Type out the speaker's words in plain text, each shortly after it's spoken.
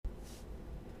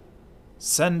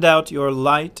Send out your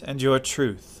light and your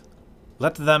truth.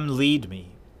 Let them lead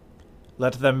me.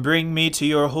 Let them bring me to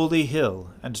your holy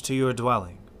hill and to your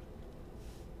dwelling.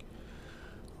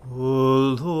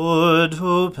 O Lord,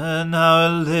 open our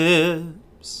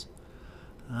lips,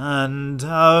 and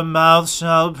our mouth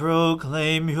shall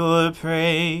proclaim your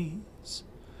praise.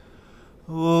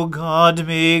 O God,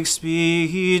 make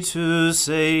speed to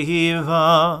save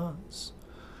us.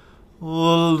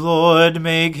 O Lord,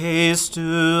 make haste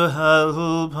to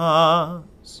help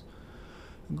us.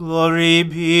 Glory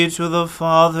be to the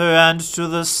Father, and to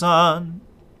the Son,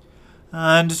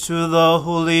 and to the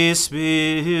Holy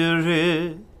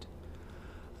Spirit,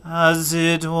 as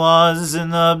it was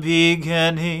in the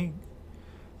beginning,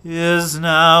 is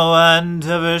now, and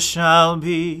ever shall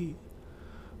be,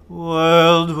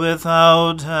 world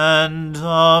without end.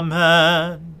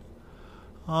 Amen.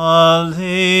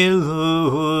 Alleluia.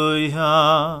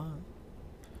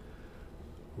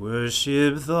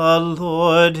 Worship the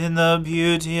Lord in the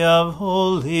beauty of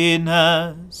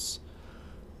holiness.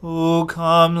 O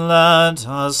come, let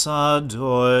us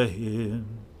adore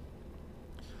him.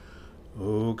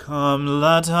 O come,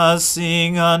 let us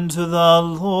sing unto the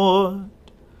Lord.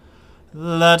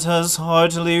 Let us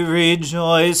heartily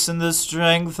rejoice in the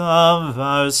strength of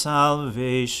our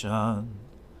salvation.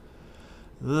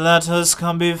 Let us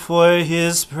come before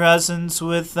his presence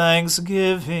with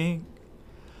thanksgiving,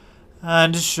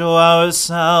 and show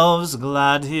ourselves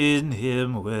glad in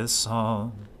him with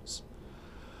songs.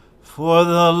 For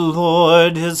the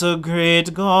Lord is a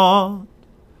great God,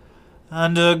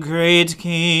 and a great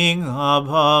King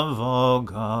above all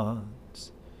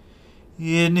gods.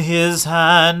 In his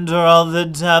hand are all the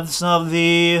depths of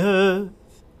the earth,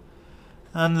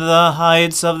 and the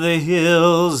heights of the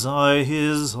hills are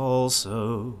his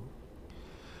also.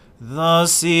 The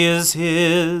sea is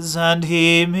his, and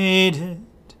he made it,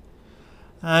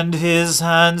 and his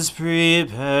hands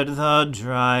prepared the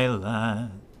dry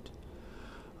land.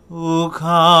 O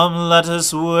come, let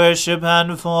us worship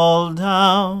and fall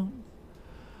down,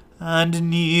 and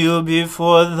kneel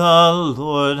before the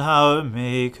Lord our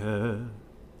Maker.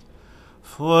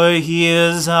 For he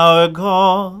is our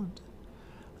God,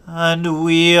 and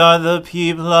we are the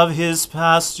people of his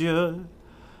pasture,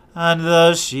 and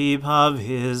the sheep of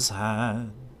his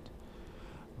hand.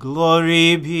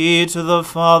 Glory be to the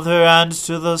Father, and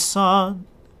to the Son,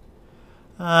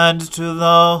 and to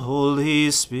the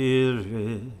Holy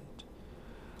Spirit,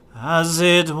 as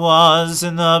it was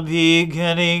in the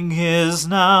beginning, is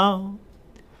now,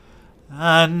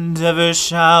 and ever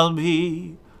shall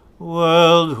be,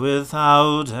 world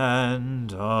without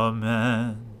end.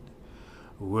 Amen.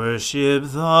 Worship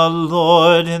the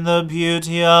Lord in the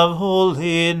beauty of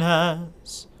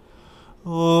holiness.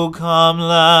 O come,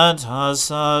 let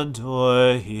us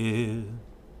adore him.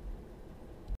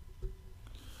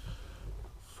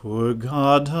 For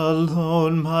God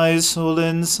alone my soul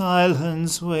in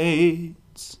silence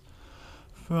waits.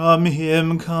 From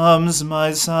him comes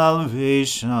my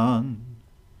salvation.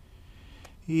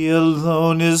 He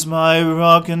alone is my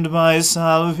rock and my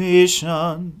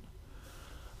salvation,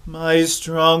 my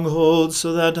stronghold,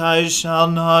 so that I shall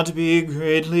not be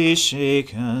greatly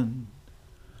shaken.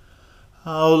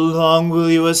 How long will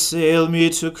you assail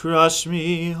me to crush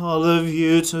me, all of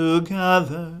you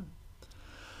together,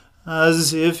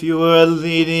 as if you were a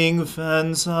leaning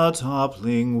fence, a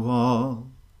toppling wall?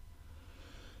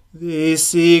 They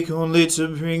seek only to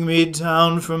bring me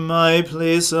down from my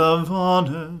place of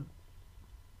honor.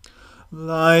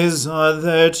 Lies are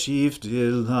their chief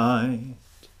delight.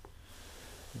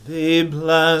 They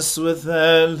bless with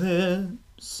their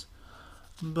lips,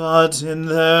 but in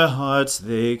their hearts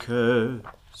they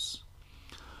curse.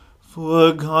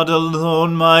 For God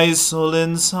alone my soul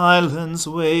in silence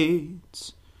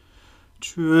waits.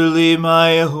 Truly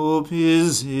my hope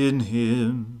is in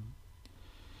him.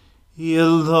 He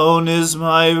alone is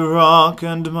my rock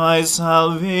and my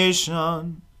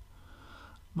salvation,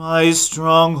 my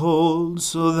stronghold,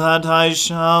 so that I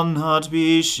shall not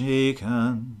be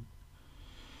shaken.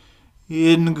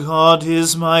 In God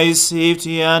is my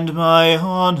safety and my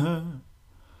honor.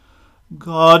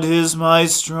 God is my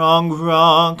strong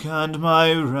rock and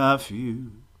my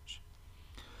refuge.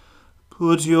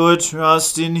 Put your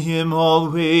trust in him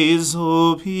always,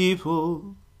 O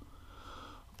people.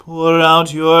 Pour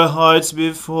out your hearts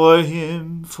before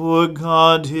him, for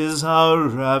God is our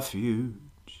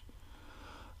refuge.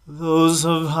 Those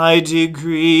of high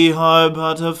degree are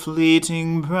but a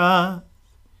fleeting breath.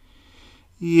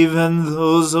 Even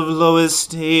those of low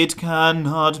estate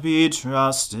cannot be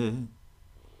trusted.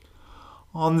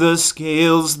 On the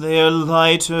scales they are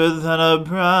lighter than a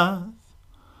breath.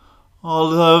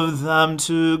 all of them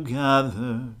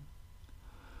together.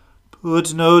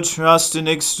 Put no trust in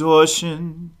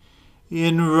extortion,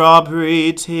 in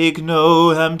robbery take no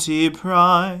empty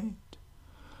pride.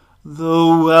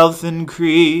 Though wealth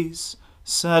increase,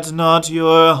 set not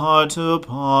your heart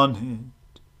upon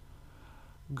it.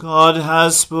 God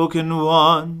has spoken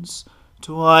once,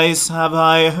 twice have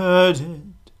I heard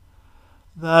it,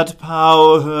 that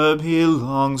power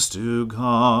belongs to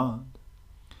God.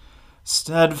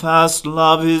 Steadfast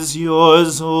love is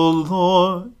yours, O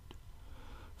Lord,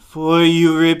 for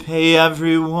you repay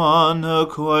every one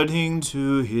according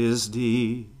to his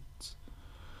deeds.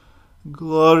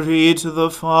 Glory to the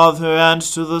Father, and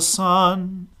to the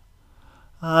Son,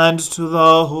 and to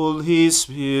the Holy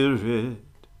Spirit,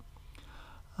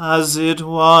 as it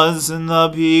was in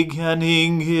the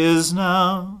beginning, is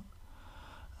now,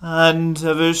 and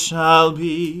ever shall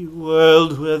be,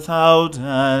 world without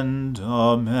end.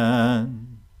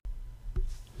 Amen.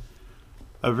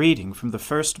 A reading from the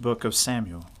first book of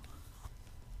Samuel.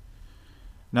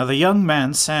 Now the young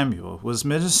man Samuel was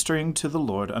ministering to the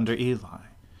Lord under Eli,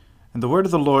 and the word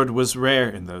of the Lord was rare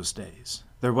in those days.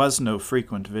 There was no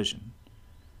frequent vision.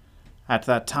 At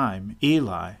that time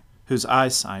Eli, whose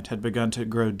eyesight had begun to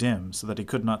grow dim so that he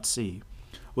could not see,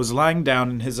 was lying down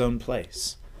in his own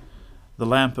place. The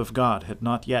lamp of God had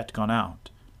not yet gone out,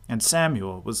 and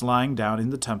Samuel was lying down in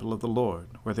the temple of the Lord,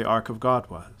 where the ark of God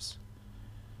was.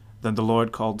 Then the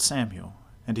Lord called Samuel,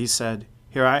 and he said,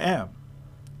 Here I am.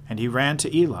 And he ran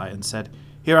to Eli and said,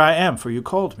 Here I am, for you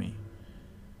called me.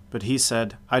 But he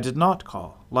said, I did not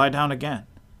call. Lie down again.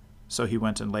 So he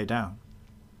went and lay down.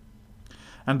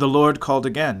 And the Lord called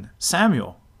again,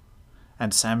 Samuel.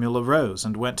 And Samuel arose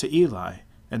and went to Eli,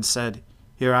 and said,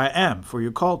 Here I am, for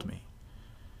you called me.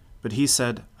 But he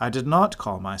said, I did not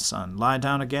call, my son. Lie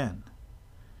down again.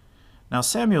 Now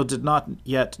Samuel did not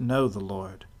yet know the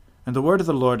Lord, and the word of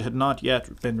the Lord had not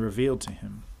yet been revealed to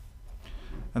him.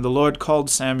 And the Lord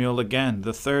called Samuel again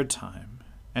the third time,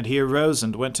 and he arose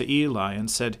and went to Eli,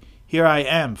 and said, Here I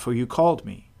am, for you called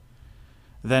me.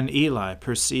 Then Eli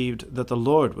perceived that the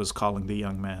Lord was calling the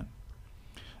young man.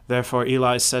 Therefore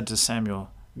Eli said to Samuel,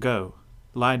 Go,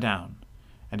 lie down,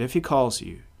 and if he calls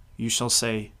you, you shall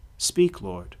say, Speak,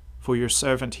 Lord, for your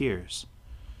servant hears.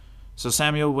 So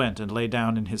Samuel went and lay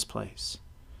down in his place.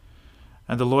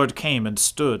 And the Lord came and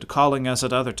stood, calling as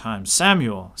at other times,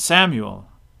 Samuel, Samuel.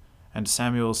 And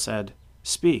Samuel said,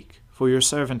 Speak, for your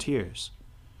servant hears.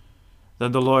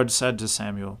 Then the Lord said to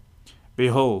Samuel,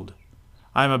 Behold,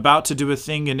 I am about to do a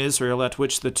thing in Israel at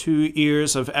which the 2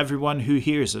 ears of everyone who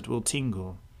hears it will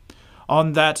tingle.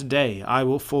 On that day I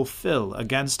will fulfill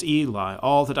against Eli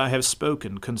all that I have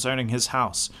spoken concerning his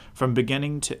house, from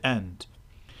beginning to end.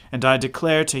 And I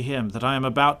declare to him that I am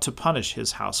about to punish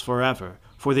his house forever,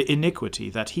 for the iniquity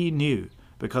that he knew,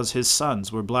 because his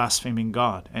sons were blaspheming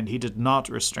God, and he did not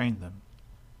restrain them.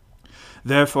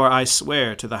 Therefore I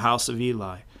swear to the house of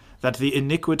Eli, that the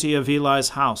iniquity of Eli's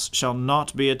house shall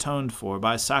not be atoned for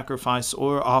by sacrifice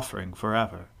or offering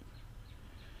forever.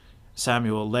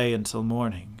 Samuel lay until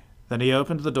morning. Then he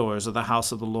opened the doors of the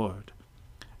house of the Lord.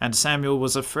 And Samuel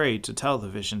was afraid to tell the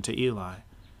vision to Eli.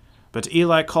 But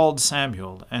Eli called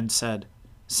Samuel and said,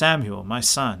 Samuel, my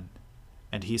son.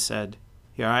 And he said,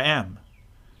 Here I am.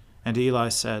 And Eli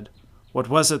said, What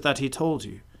was it that he told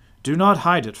you? Do not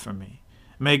hide it from me.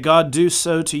 May God do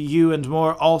so to you and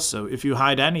more also, if you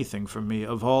hide anything from me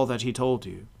of all that he told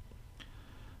you.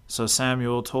 So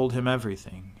Samuel told him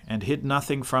everything, and hid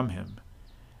nothing from him.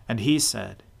 And he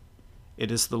said,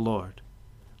 It is the Lord.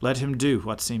 Let him do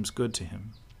what seems good to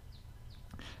him.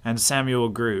 And Samuel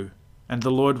grew, and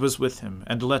the Lord was with him,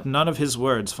 and let none of his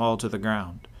words fall to the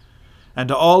ground.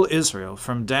 And all Israel,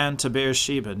 from Dan to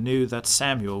Beersheba, knew that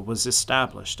Samuel was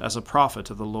established as a prophet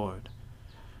of the Lord.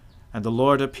 And the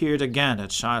Lord appeared again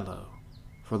at Shiloh,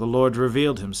 for the Lord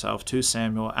revealed himself to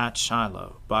Samuel at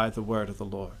Shiloh by the word of the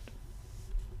Lord.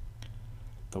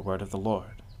 The word of the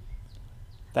Lord.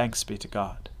 Thanks be to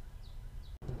God.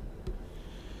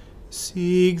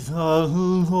 Seek the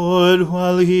Lord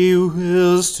while he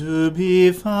wills to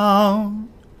be found.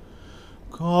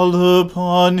 Call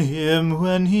upon him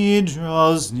when he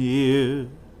draws near.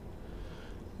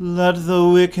 Let the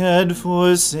wicked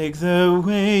forsake their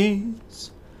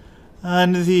ways,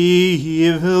 and the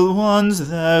evil ones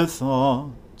their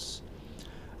thoughts.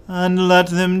 And let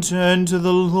them turn to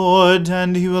the Lord,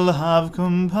 and he will have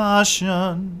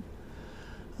compassion,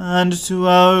 and to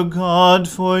our God,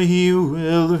 for he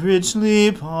will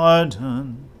richly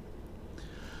pardon.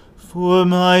 For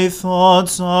my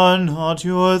thoughts are not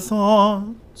your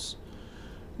thoughts,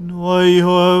 nor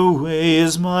your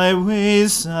ways my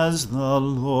ways, says the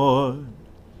Lord.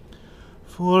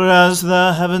 For as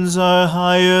the heavens are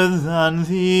higher than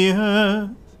the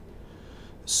earth,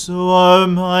 so are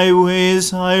my ways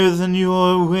higher than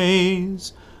your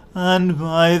ways, and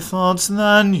my thoughts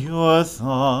than your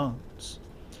thoughts.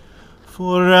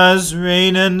 For as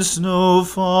rain and snow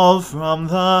fall from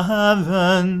the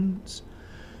heavens,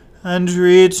 and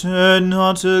return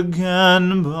not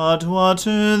again, but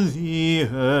water the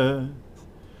earth,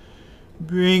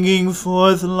 bringing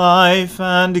forth life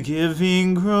and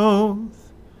giving growth,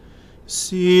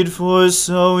 seed for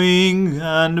sowing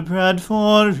and bread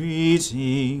for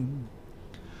eating,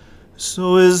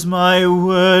 so is my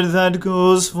word that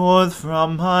goes forth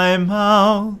from my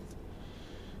mouth.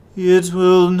 It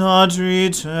will not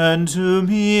return to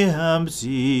me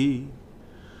empty,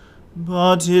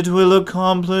 but it will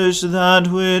accomplish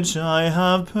that which I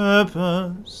have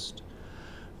purposed,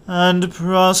 and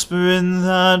prosper in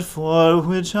that for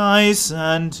which I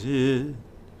sent it.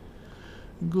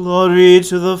 Glory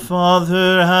to the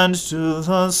Father, and to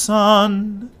the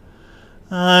Son,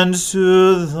 and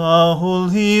to the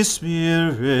Holy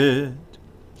Spirit,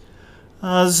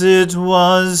 as it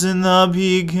was in the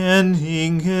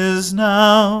beginning, is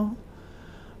now,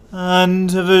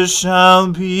 and ever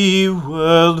shall be,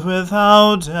 world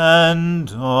without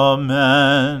end.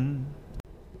 Amen.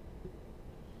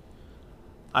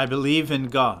 I believe in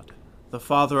God, the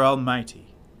Father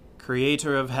Almighty,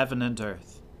 creator of heaven and earth.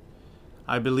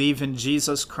 I believe in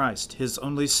Jesus Christ, his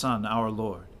only Son, our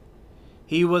Lord.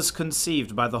 He was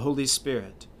conceived by the Holy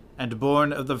Spirit, and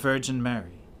born of the Virgin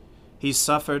Mary. He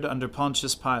suffered under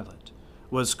Pontius Pilate,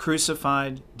 was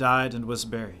crucified, died, and was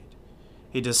buried.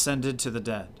 He descended to the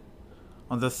dead.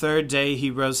 On the third day he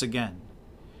rose again.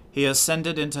 He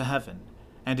ascended into heaven,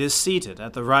 and is seated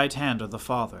at the right hand of the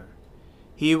Father.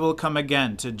 He will come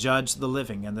again to judge the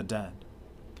living and the dead.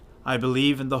 I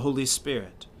believe in the Holy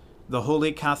Spirit, the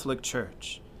Holy Catholic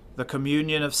Church, the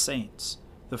communion of saints,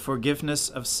 the forgiveness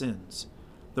of sins,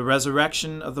 the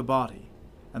resurrection of the body,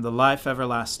 and the life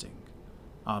everlasting.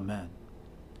 Amen.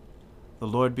 The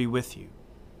Lord be with you.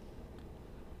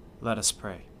 Let us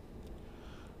pray.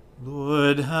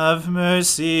 Lord, have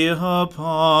mercy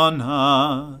upon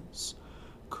us.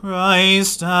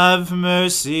 Christ, have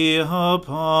mercy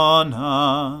upon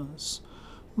us.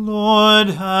 Lord,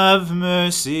 have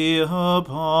mercy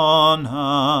upon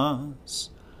us.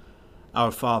 Our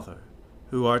Father,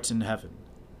 who art in heaven,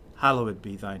 hallowed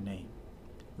be thy name.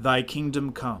 Thy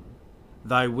kingdom come,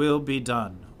 thy will be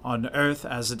done, on earth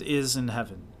as it is in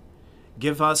heaven.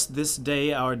 Give us this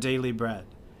day our daily bread,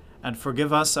 and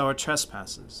forgive us our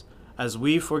trespasses, as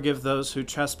we forgive those who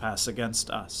trespass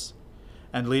against us.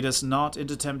 And lead us not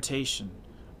into temptation,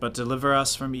 but deliver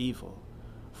us from evil.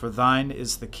 For thine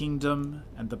is the kingdom,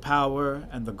 and the power,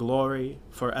 and the glory,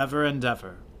 forever and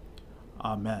ever.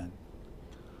 Amen.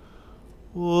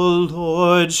 O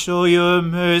Lord, show your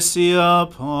mercy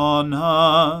upon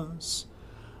us,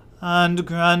 and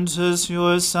grant us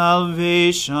your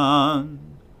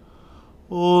salvation.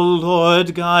 O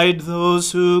Lord, guide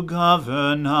those who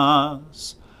govern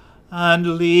us,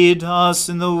 and lead us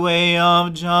in the way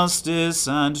of justice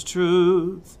and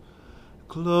truth.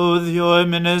 Clothe your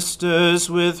ministers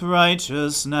with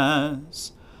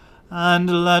righteousness,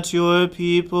 and let your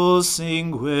people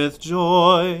sing with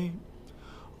joy.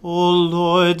 O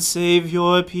Lord, save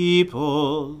your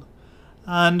people,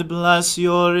 and bless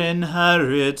your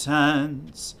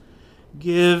inheritance.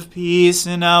 Give peace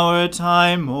in our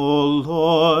time, O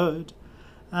Lord,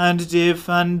 and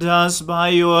defend us by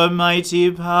your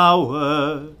mighty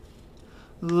power.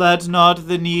 Let not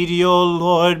the needy, O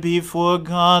Lord, be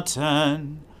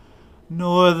forgotten,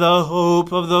 nor the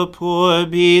hope of the poor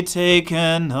be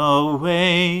taken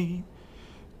away.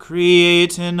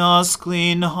 Create in us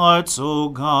clean hearts, O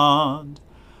God,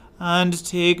 and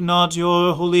take not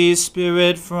your Holy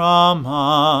Spirit from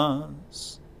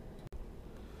us.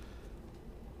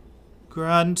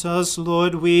 Grant us,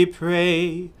 Lord, we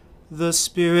pray, the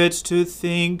Spirit to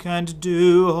think and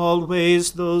do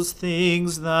always those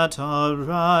things that are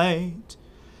right,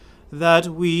 that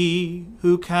we,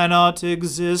 who cannot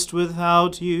exist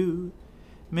without you,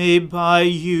 may by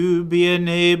you be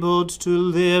enabled to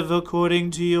live according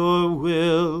to your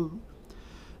will.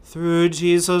 Through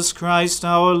Jesus Christ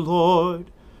our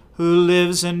Lord, who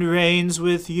lives and reigns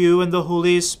with you and the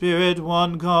Holy Spirit,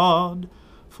 one God,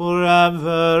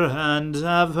 forever and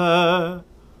ever.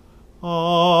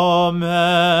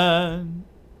 Amen.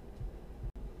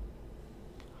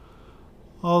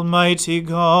 Almighty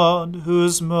God,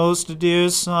 whose most dear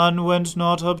Son went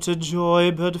not up to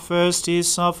joy, but first he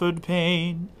suffered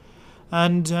pain,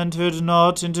 and entered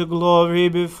not into glory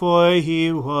before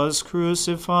he was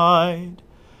crucified,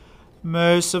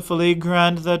 mercifully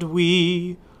grant that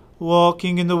we,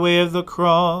 walking in the way of the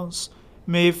cross,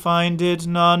 may find it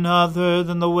none other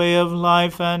than the way of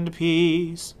life and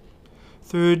peace.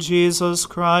 Through Jesus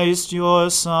Christ, your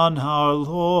Son, our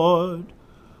Lord.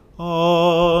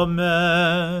 Amen.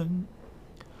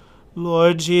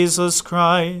 Lord Jesus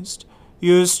Christ,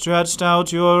 you stretched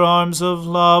out your arms of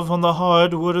love on the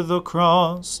hard wood of the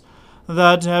cross,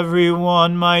 that every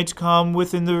one might come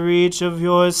within the reach of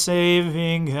your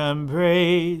saving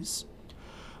embrace.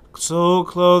 So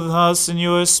clothe us in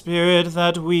your Spirit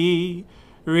that we,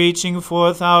 reaching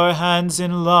forth our hands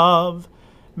in love,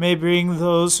 may bring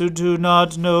those who do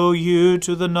not know you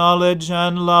to the knowledge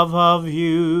and love of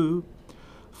you,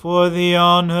 for the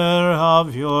honor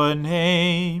of your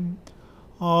name.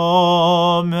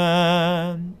 Amen.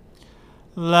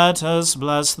 Let us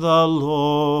bless the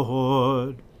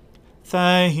Lord.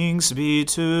 Thanks be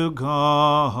to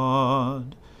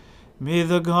God. May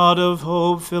the God of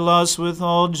hope fill us with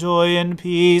all joy and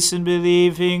peace in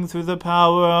believing through the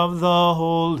power of the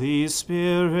Holy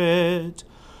Spirit.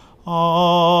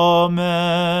 Amen.